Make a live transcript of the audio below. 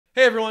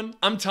Hey everyone,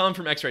 I'm Tom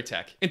from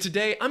xray.tech, and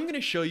today I'm going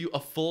to show you a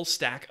full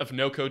stack of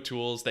no-code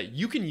tools that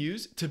you can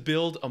use to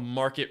build a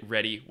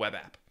market-ready web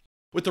app.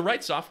 With the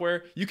right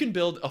software, you can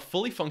build a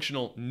fully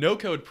functional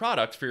no-code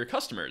product for your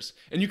customers,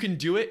 and you can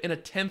do it in a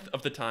tenth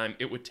of the time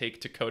it would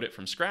take to code it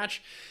from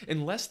scratch,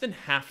 in less than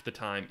half the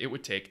time it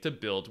would take to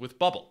build with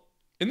Bubble.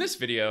 In this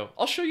video,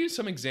 I'll show you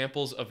some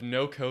examples of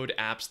no-code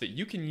apps that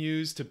you can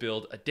use to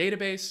build a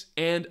database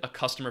and a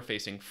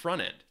customer-facing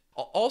front end.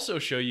 I'll also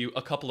show you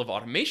a couple of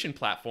automation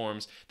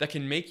platforms that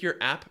can make your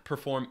app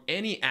perform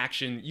any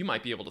action you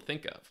might be able to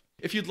think of.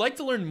 If you'd like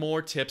to learn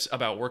more tips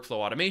about workflow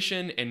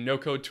automation and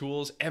no-code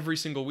tools every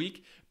single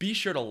week, be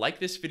sure to like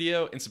this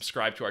video and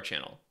subscribe to our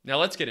channel. Now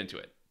let's get into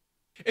it.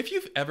 If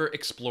you've ever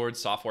explored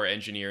software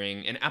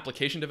engineering and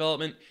application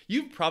development,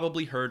 you've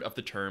probably heard of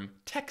the term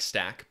tech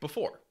stack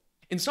before.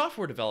 In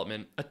software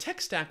development, a tech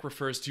stack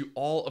refers to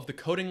all of the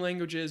coding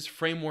languages,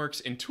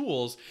 frameworks, and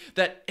tools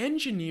that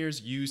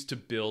engineers use to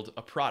build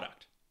a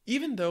product.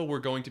 Even though we're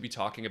going to be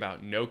talking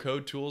about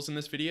no-code tools in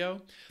this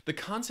video, the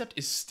concept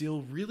is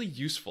still really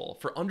useful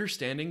for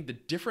understanding the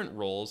different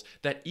roles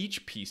that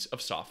each piece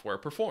of software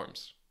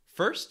performs.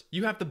 First,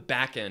 you have the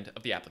backend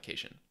of the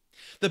application.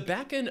 The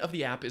backend of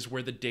the app is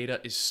where the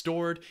data is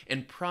stored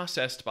and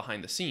processed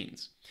behind the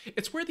scenes.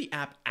 It's where the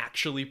app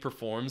actually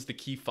performs the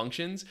key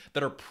functions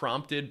that are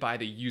prompted by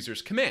the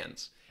user's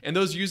commands. And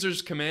those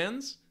user's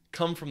commands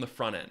come from the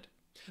front end.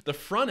 The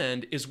front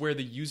end is where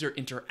the user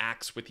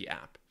interacts with the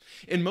app.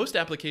 In most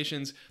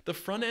applications, the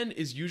front end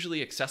is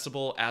usually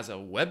accessible as a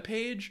web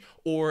page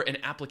or an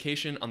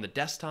application on the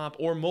desktop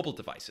or mobile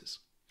devices.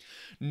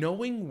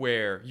 Knowing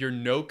where your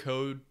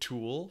no-code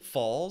tool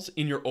falls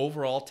in your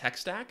overall tech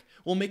stack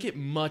will make it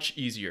much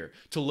easier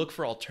to look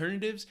for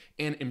alternatives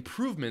and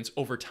improvements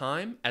over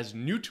time as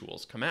new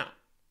tools come out.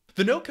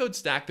 The no-code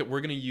stack that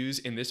we're going to use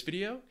in this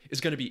video is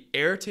going to be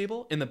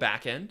Airtable in the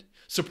backend,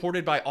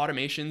 supported by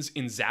automations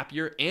in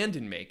Zapier and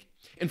in Make.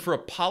 And for a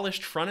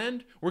polished front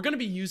end, we're going to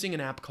be using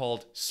an app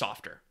called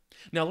Softr.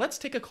 Now let's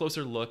take a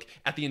closer look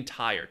at the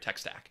entire tech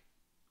stack.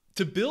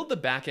 To build the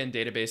backend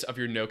database of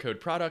your no-code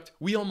product,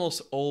 we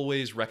almost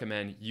always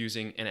recommend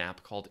using an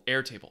app called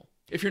Airtable.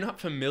 If you're not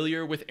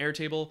familiar with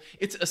Airtable,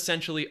 it's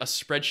essentially a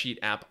spreadsheet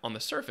app on the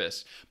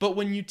surface. But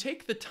when you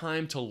take the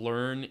time to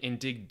learn and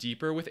dig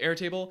deeper with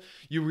Airtable,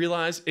 you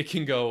realize it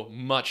can go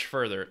much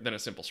further than a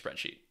simple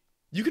spreadsheet.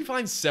 You can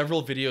find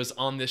several videos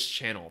on this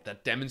channel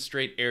that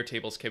demonstrate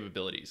Airtable's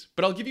capabilities,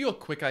 but I'll give you a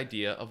quick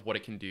idea of what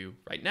it can do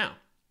right now.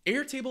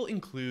 Airtable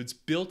includes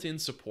built-in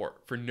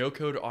support for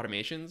no-code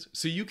automations,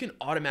 so you can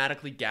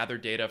automatically gather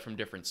data from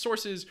different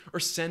sources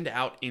or send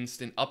out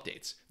instant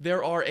updates.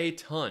 There are a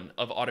ton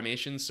of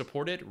automations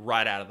supported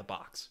right out of the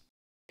box.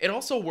 It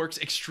also works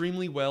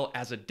extremely well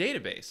as a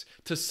database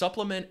to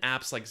supplement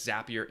apps like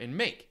Zapier and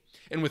Make.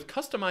 And with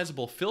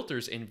customizable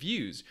filters and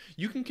views,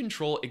 you can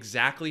control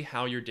exactly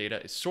how your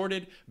data is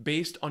sorted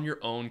based on your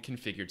own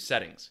configured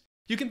settings.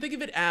 You can think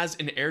of it as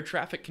an air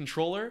traffic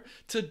controller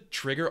to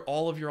trigger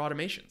all of your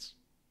automations.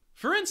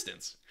 For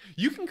instance,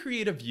 you can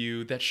create a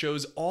view that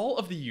shows all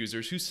of the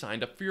users who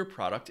signed up for your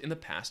product in the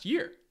past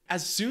year.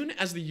 As soon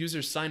as the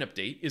user's sign-up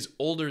date is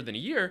older than a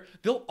year,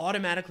 they'll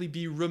automatically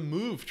be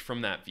removed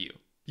from that view.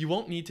 You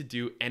won't need to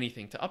do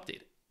anything to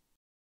update it.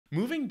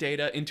 Moving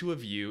data into a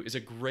view is a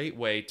great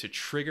way to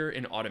trigger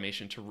an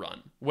automation to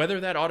run, whether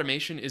that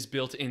automation is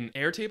built in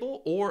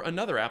Airtable or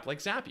another app like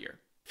Zapier.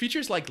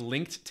 Features like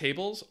linked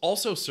tables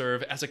also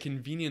serve as a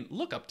convenient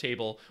lookup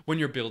table when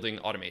you're building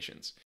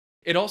automations.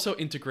 It also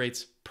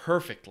integrates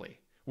perfectly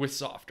with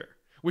Softr,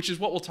 which is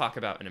what we'll talk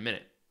about in a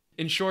minute.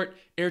 In short,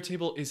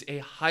 Airtable is a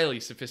highly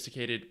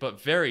sophisticated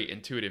but very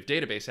intuitive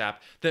database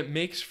app that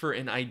makes for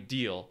an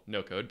ideal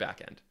no-code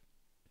backend.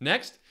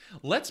 Next,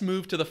 let's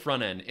move to the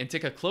front end and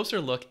take a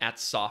closer look at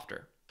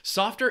Softr.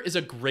 Softr is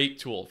a great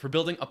tool for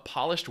building a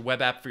polished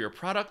web app for your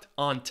product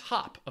on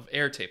top of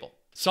Airtable.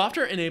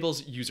 Softr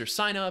enables user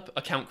sign-up,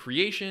 account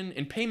creation,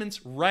 and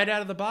payments right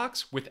out of the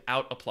box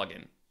without a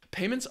plugin.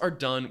 Payments are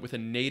done with a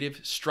native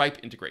Stripe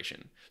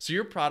integration, so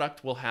your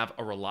product will have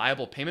a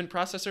reliable payment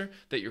processor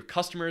that your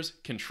customers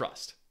can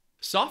trust.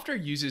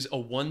 Softr uses a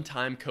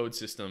one-time code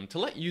system to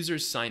let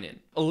users sign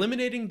in,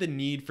 eliminating the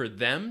need for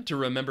them to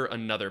remember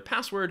another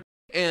password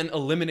and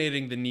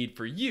eliminating the need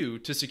for you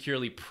to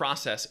securely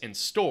process and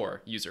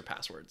store user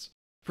passwords.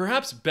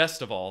 Perhaps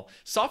best of all,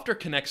 Softr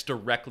connects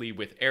directly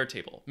with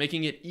Airtable,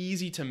 making it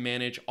easy to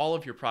manage all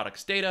of your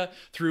product's data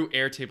through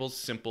Airtable's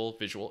simple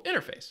visual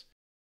interface.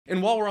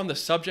 And while we're on the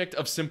subject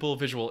of simple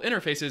visual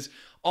interfaces,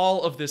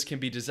 all of this can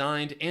be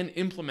designed and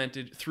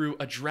implemented through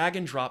a drag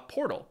and drop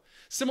portal,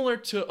 similar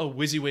to a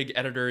WYSIWYG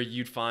editor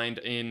you'd find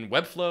in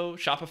Webflow,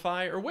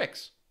 Shopify, or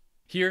Wix.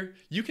 Here,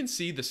 you can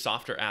see the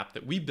Softr app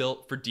that we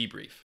built for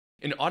Debrief,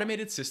 an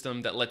automated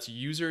system that lets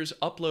users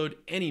upload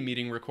any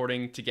meeting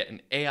recording to get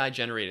an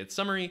AI-generated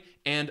summary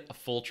and a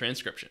full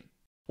transcription.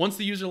 Once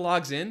the user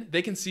logs in,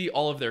 they can see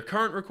all of their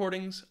current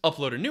recordings,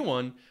 upload a new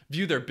one,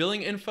 view their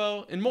billing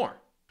info, and more.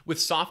 With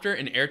Softr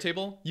and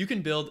Airtable, you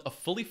can build a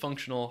fully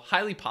functional,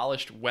 highly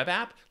polished web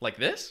app like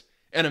this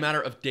in a matter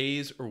of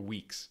days or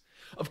weeks.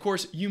 Of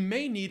course, you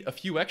may need a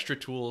few extra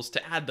tools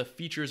to add the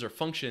features or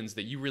functions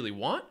that you really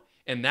want,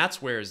 and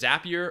that's where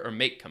Zapier or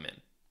Make come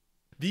in.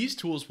 These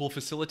tools will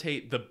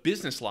facilitate the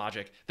business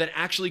logic that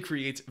actually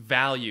creates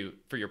value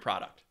for your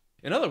product.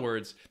 In other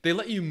words, they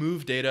let you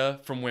move data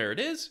from where it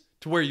is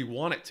to where you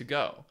want it to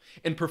go,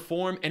 and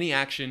perform any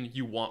action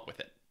you want with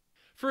it.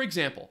 For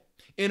example,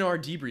 in our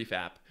debrief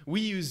app,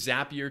 we use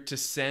Zapier to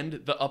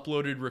send the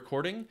uploaded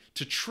recording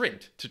to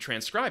Trint to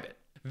transcribe it.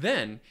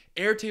 Then,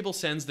 Airtable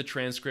sends the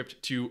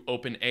transcript to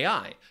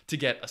OpenAI to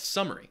get a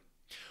summary.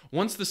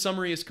 Once the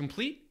summary is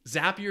complete,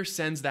 Zapier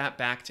sends that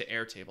back to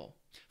Airtable.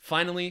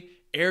 Finally,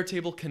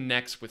 Airtable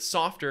connects with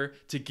Softr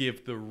to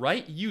give the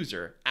right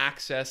user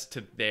access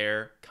to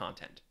their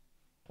content.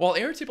 While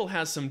Airtable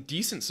has some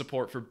decent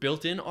support for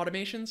built-in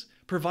automations,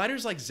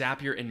 providers like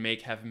Zapier and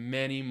Make have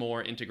many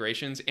more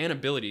integrations and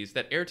abilities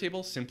that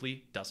Airtable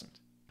simply doesn't.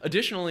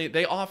 Additionally,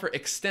 they offer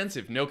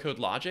extensive no-code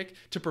logic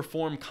to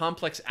perform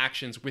complex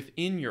actions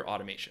within your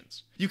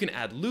automations. You can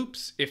add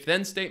loops,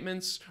 if-then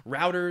statements,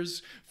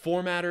 routers,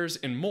 formatters,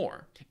 and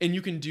more, and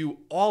you can do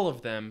all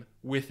of them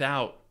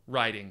without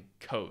writing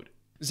code.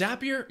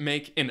 Zapier,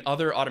 Make, and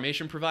other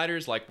automation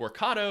providers like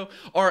Workato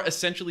are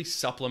essentially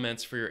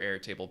supplements for your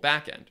Airtable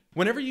backend.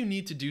 Whenever you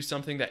need to do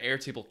something that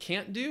Airtable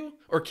can't do,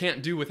 or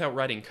can't do without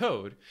writing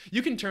code,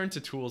 you can turn to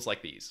tools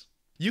like these.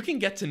 You can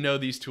get to know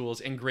these tools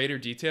in greater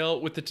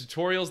detail with the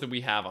tutorials that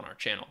we have on our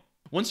channel.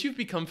 Once you've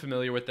become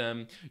familiar with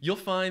them, you'll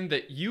find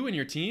that you and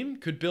your team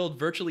could build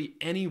virtually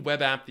any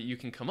web app that you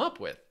can come up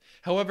with.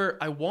 However,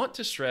 I want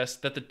to stress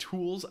that the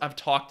tools I've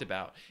talked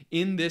about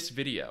in this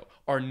video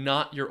are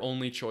not your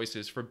only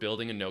choices for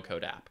building a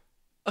no-code app.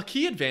 A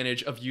key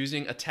advantage of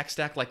using a tech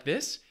stack like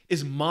this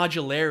is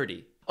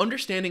modularity.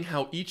 Understanding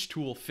how each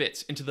tool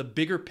fits into the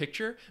bigger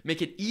picture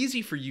make it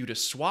easy for you to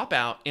swap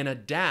out and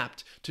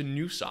adapt to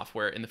new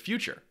software in the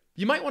future.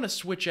 You might want to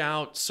switch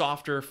out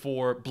Softr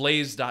for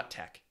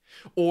blaze.tech,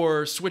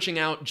 or switching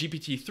out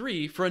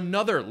GPT-3 for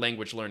another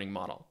language learning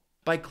model.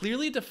 By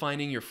clearly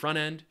defining your front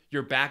end,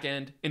 your back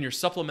end, and your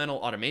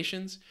supplemental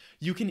automations,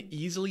 you can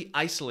easily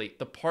isolate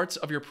the parts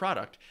of your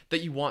product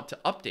that you want to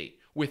update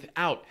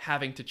without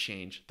having to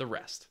change the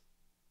rest.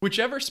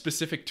 Whichever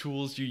specific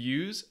tools you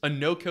use, a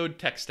no-code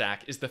tech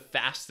stack is the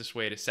fastest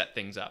way to set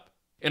things up.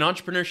 In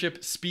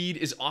entrepreneurship, speed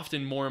is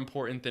often more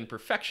important than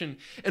perfection,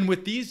 and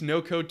with these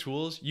no-code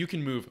tools, you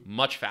can move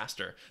much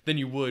faster than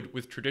you would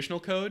with traditional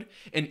code,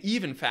 and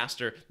even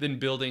faster than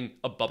building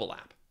a bubble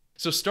app.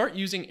 So start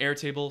using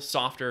Airtable,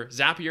 Softr,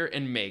 Zapier,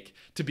 and Make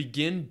to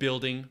begin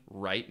building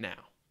right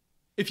now.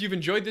 If you've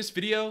enjoyed this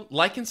video,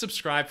 like and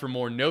subscribe for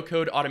more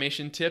no-code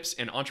automation tips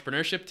and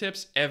entrepreneurship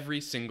tips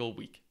every single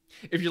week.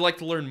 If you'd like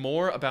to learn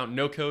more about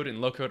no-code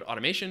and low-code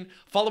automation,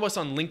 follow us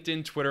on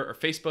LinkedIn, Twitter, or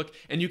Facebook,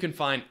 and you can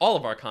find all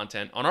of our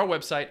content on our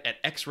website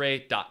at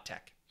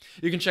xray.tech.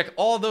 You can check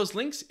all of those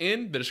links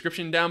in the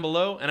description down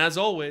below, and as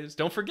always,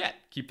 don't forget,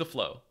 keep the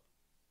flow.